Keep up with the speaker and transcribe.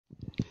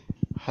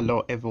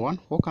Hello everyone,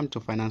 welcome to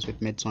Finance with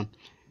Medson.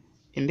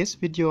 In this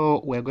video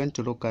we're going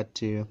to look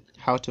at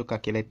how to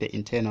calculate the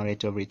internal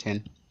rate of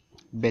return,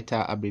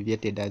 better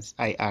abbreviated as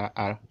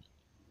IRR.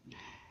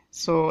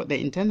 So the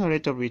internal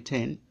rate of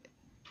return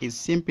is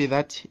simply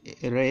that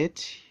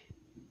rate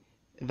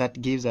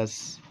that gives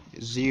us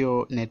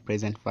zero net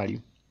present value.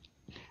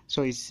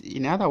 So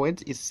in other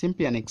words, it's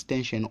simply an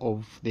extension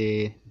of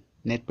the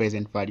net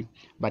present value,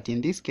 but in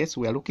this case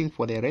we are looking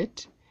for the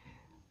rate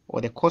or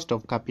the cost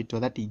of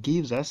capital that it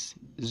gives us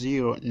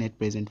zero net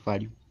present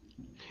value.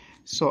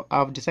 So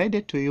I've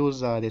decided to use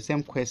the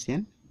same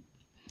question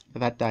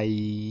that I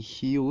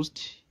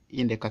used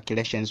in the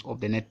calculations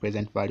of the net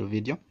present value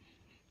video,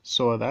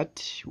 so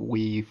that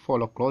we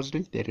follow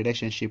closely the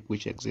relationship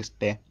which exists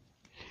there.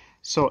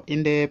 So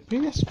in the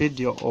previous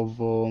video of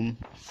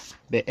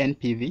the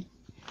NPV,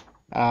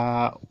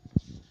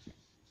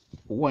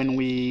 when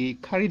we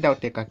carried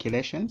out the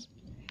calculations,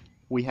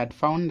 we had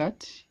found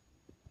that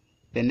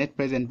the net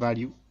present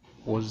value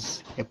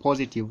was a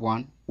positive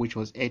one, which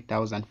was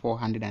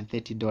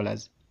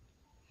 $8,430.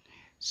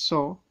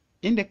 So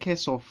in the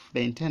case of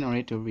the internal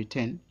rate of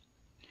return,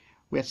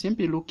 we are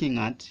simply looking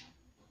at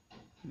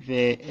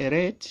the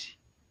rate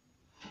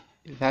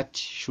that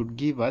should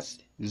give us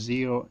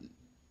zero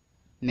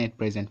net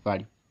present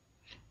value,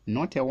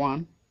 not a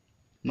 1,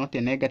 not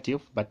a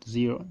negative, but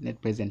zero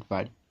net present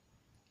value.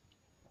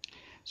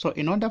 So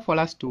in order for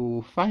us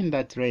to find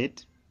that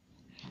rate,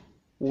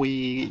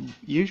 we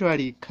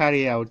usually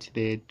carry out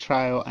the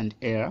trial and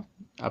error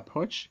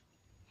approach.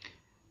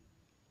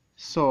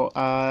 So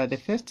the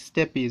first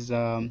step is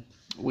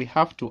we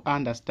have to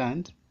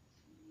understand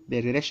the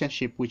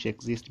relationship which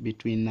exists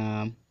between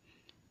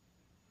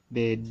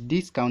the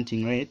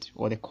discounting rate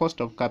or the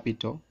cost of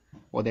capital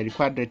or the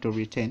required rate of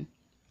return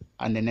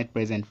and the net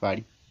present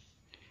value.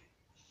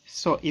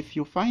 So if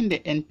you find the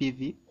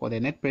NPV or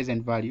the net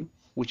present value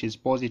which is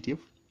positive,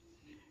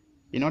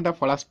 in order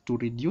for us to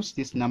reduce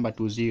this number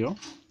to 0,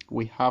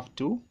 we have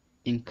to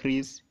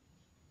increase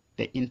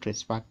the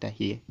interest factor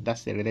here.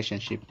 That's the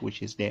relationship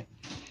which is there.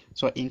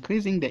 So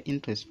increasing the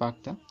interest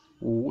factor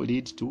will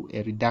lead to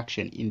a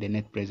reduction in the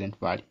net present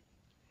value.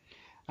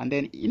 And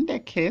then in the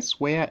case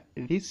where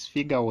this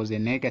figure was a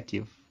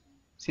negative,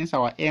 since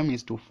our aim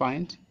is to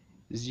find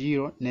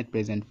zero net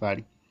present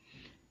value,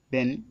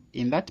 then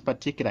in that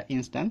particular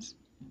instance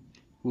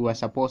we were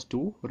supposed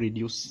to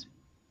reduce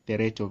the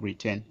rate of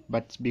return.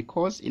 But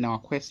because in our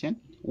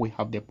question we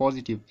have the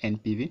positive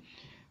NPV,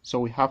 so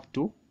we have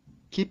to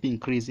keep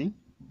increasing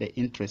the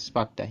interest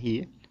factor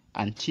here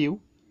until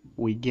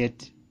we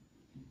get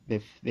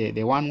the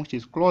one which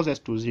is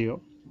closest to 0,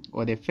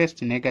 or the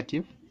first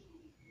negative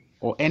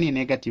or any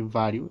negative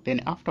value. Then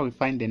after we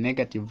find the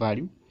negative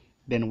value,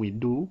 then we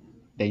do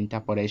the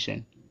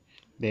interpolation.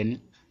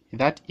 Then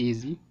that's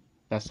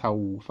how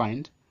we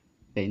find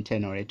the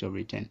internal rate of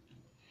return.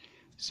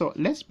 So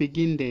let's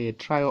begin the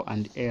trial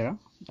and error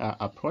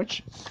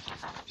approach.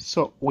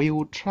 So we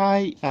will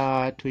try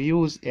to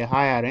use a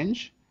higher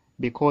range,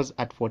 because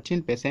at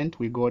 14%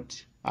 we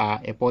got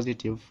a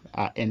positive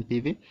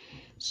NPV.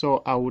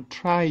 So I will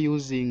try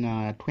using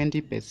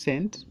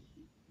 20%.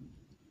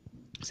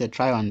 It's a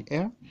trial and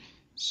error.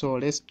 So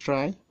let's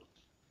try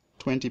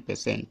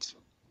 20%.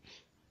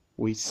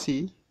 We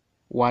see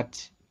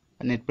what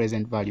net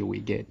present value we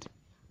get.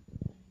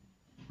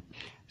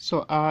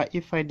 So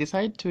if I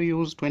decide to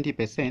use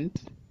 20%,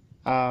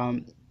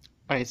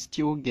 I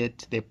still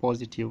get the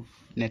positive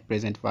net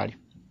present value.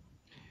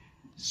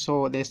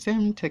 So the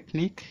same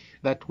technique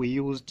that we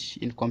used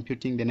in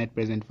computing the net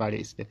present value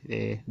is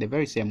the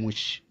very same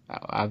which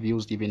I've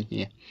used even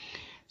here.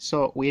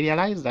 So we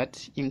realize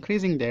that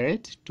increasing the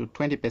rate to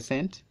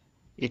 20%,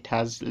 it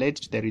has led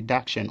to the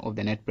reduction of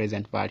the net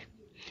present value.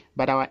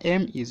 But our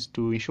aim is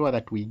to ensure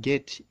that we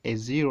get a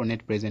zero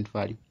net present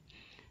value.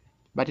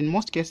 But in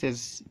most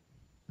cases,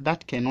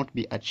 that cannot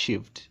be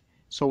achieved.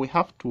 So we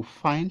have to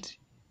find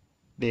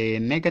the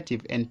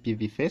negative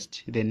NPV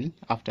first, then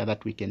after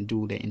that we can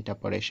do the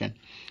interpolation.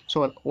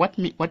 So what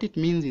it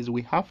means is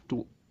we have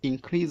to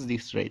increase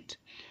this rate.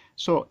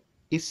 So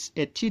it's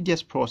a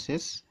tedious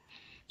process.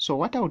 So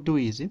what I'll do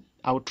is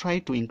I'll try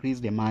to increase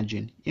the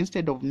margin.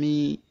 Instead of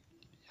me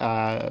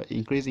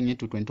increasing it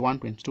to 21,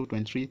 22,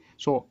 23,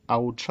 so I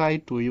will try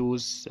to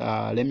use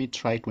let me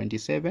try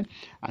 27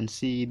 and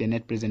see the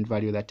net present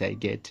value that I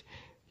get.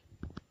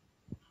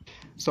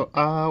 So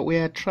we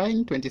are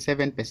trying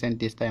 27%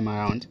 this time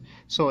around.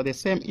 So the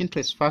same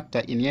interest factor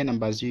in year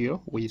number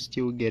 0, we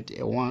still get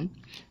a 1.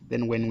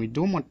 Then when we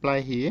do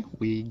multiply here,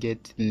 we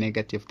get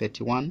negative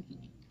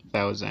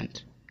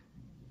 31,000.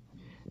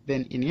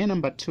 Then in year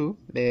number 2,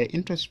 the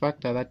interest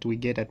factor that we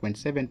get at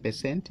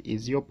 27%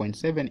 is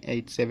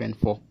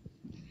 0.7874.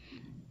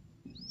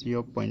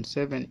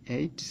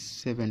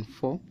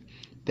 0.7874.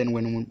 Then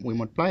when we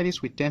multiply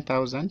this with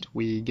 10,000,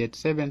 we get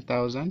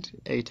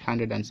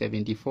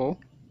 7,874.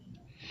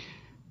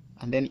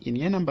 And then in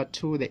year number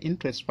 2, the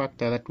interest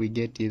factor that we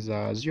get is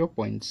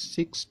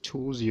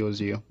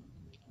 0.6200.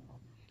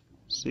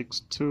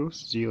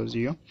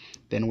 6200.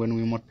 Then when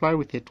we multiply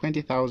with the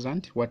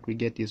 20,000, what we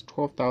get is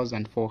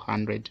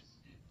 12,400.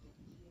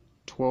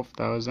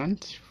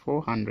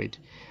 12,400.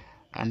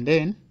 And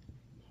then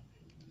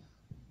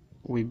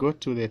we go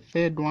to the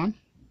third one.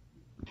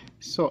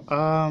 So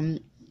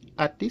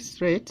at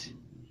this rate,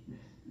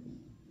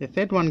 the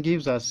third one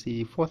gives us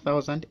the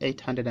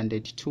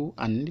 4,882,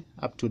 and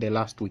up to the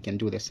last we can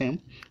do the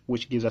same,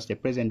 which gives us the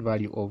present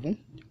value of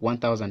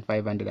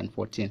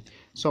 1,514.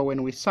 So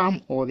when we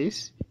sum all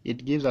this,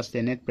 it gives us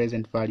the net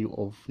present value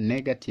of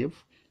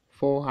negative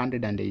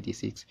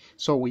 486.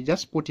 So we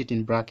just put it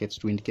in brackets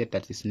to indicate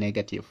that it's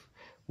negative,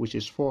 which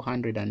is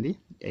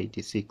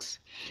 486.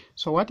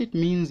 So what it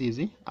means is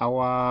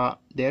the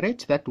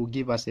rate that will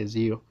give us a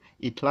 0,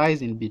 it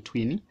lies in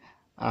between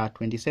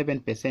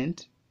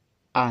 27%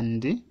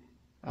 and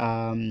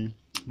the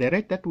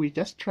rate that we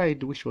just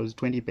tried, which was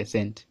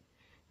 20%.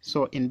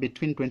 So in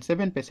between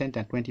 27%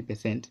 and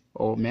 20%,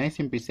 or may I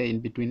simply say in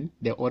between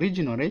the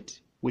original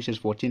rate, which is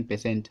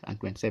 14%, and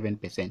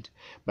 27%.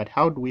 But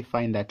how do we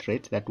find that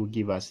rate that will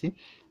give us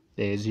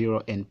the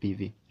 0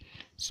 NPV?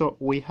 So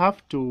we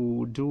have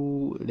to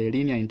do the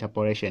linear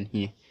interpolation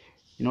here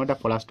in order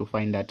for us to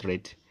find that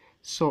rate.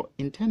 So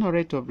internal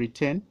rate of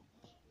return,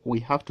 we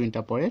have to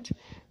interpolate.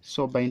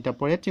 So by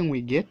interpolating,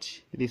 we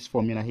get this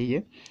formula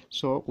here.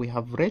 So we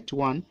have rate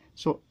 1.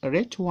 So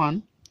rate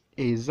 1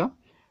 is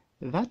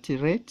that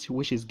rate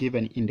which is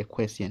given in the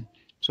question.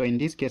 So in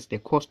this case, the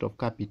cost of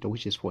capital,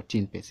 which is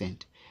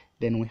 14%.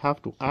 Then we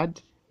have to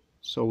add,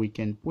 so we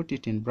can put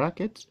it in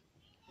brackets,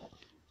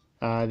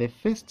 the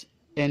first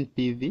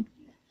NPV.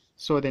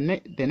 So the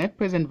net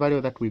present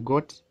value that we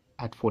got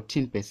at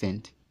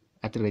 14%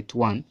 at rate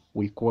 1,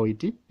 we call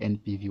it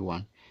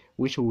NPV1,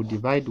 which we will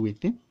divide with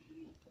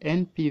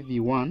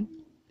NPV1,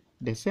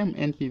 the same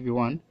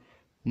NPV1,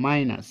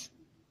 minus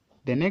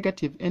the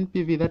negative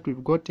NPV that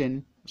we've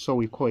gotten, so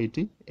we call it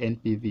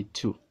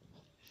NPV2.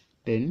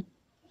 Then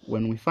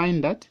when we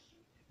find that,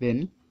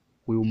 then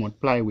we will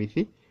multiply with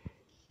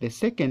the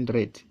second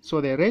rate. So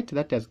the rate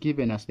that has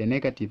given us the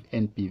negative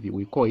NPV,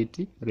 we call it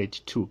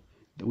rate 2,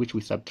 which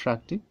we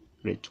subtract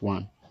rate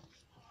 1.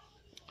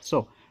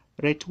 So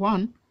rate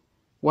 1,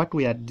 what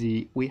we had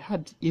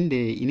in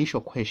the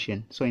initial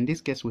question, so in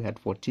this case we had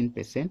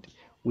 14%,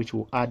 which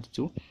we'll add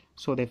to.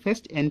 So the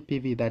first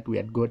NPV that we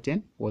had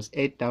gotten was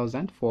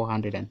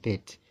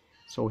 8,430.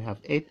 So we have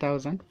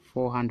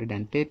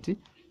 8,430,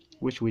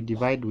 which we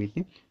divide with.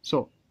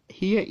 So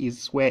here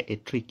is where a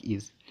trick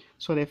is.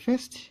 So the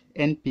first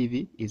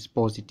NPV is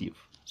positive,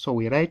 so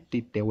we write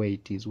it the way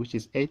it is, which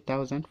is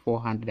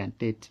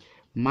 8,430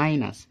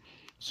 minus.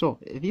 So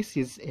this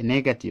is a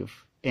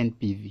negative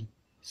NPV,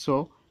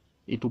 so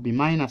it will be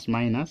minus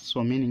minus,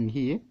 so meaning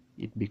here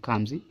it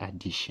becomes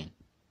addition.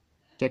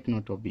 Take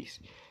note of this.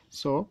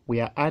 So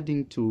we are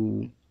adding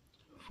to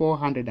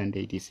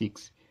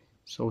 486.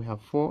 So we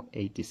have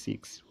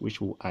 486,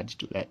 which will add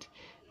to that.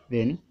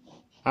 Then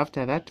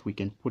after that, we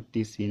can put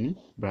this in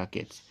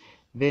brackets.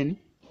 Then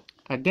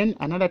again,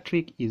 another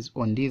trick is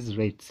on these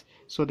rates.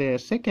 So the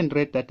second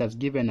rate that has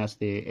given us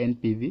the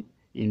NPV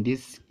in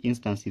this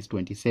instance is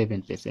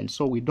 27%.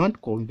 So we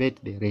don't convert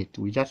the rate,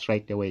 we just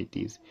write the way it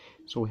is.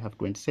 So we have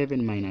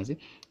 27 minus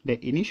the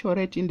initial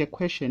rate in the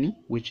question,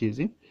 which is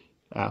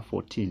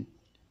 14,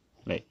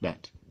 like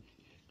that.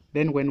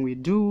 Then when we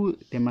do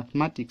the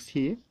mathematics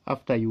here,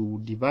 after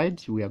you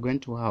divide, we are going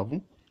to have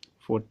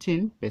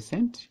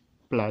 14%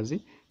 plus.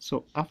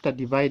 So after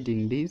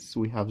dividing this,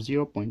 we have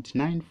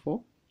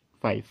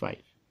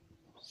 0.9455.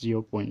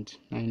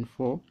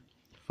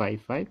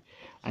 0.9455,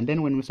 and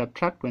then when we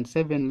subtract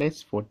 27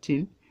 less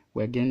 14,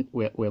 we're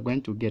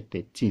going to get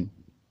 13.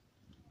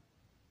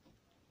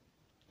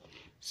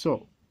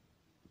 So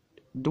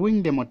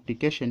doing the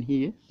multiplication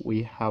here,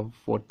 we have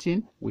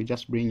 14, we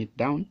just bring it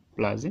down,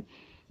 plus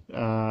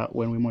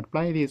when we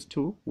multiply these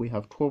two, we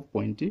have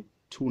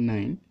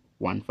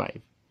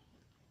 12.2915.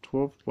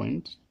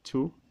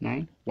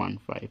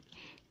 12.2915.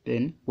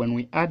 Then when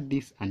we add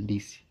this and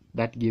this,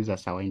 that gives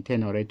us our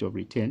internal rate of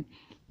return,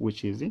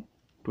 which is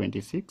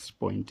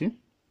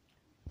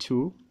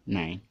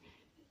 26.29.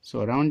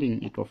 So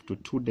rounding it off to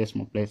 2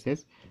 decimal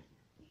places.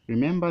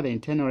 Remember, the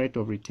internal rate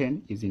of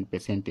return is in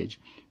percentage.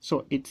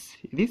 So it's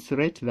this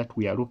rate that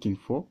we are looking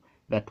for,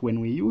 that when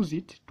we use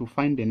it to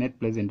find the net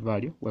present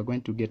value, we're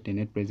going to get the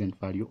net present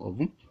value of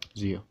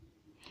 0.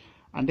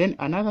 And then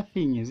another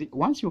thing is,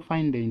 once you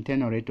find the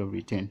internal rate of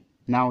return,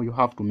 now you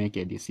have to make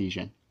a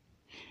decision.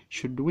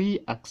 Should we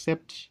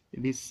accept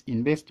this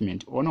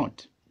investment or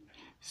not?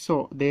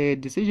 So the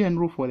decision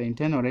rule for the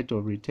internal rate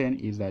of return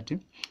is that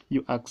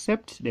you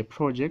accept the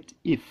project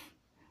if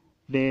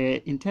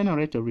the internal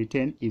rate of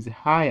return is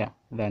higher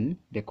than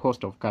the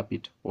cost of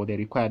capital or the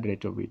required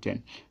rate of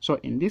return. So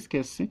in this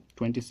case,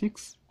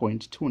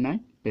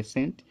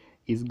 26.29%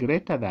 is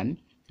greater than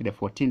the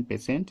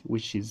 14%,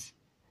 which is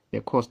the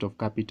cost of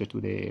capital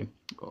to the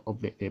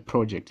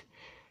project.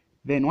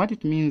 Then what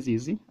it means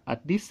is,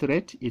 at this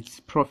rate, it's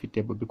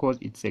profitable because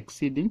it's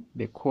exceeding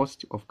the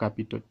cost of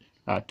capital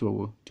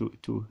to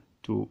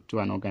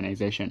an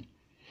organization.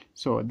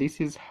 So this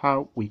is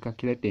how we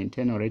calculate the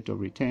internal rate of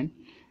return.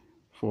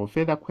 For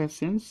further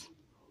questions,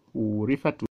 we'll refer to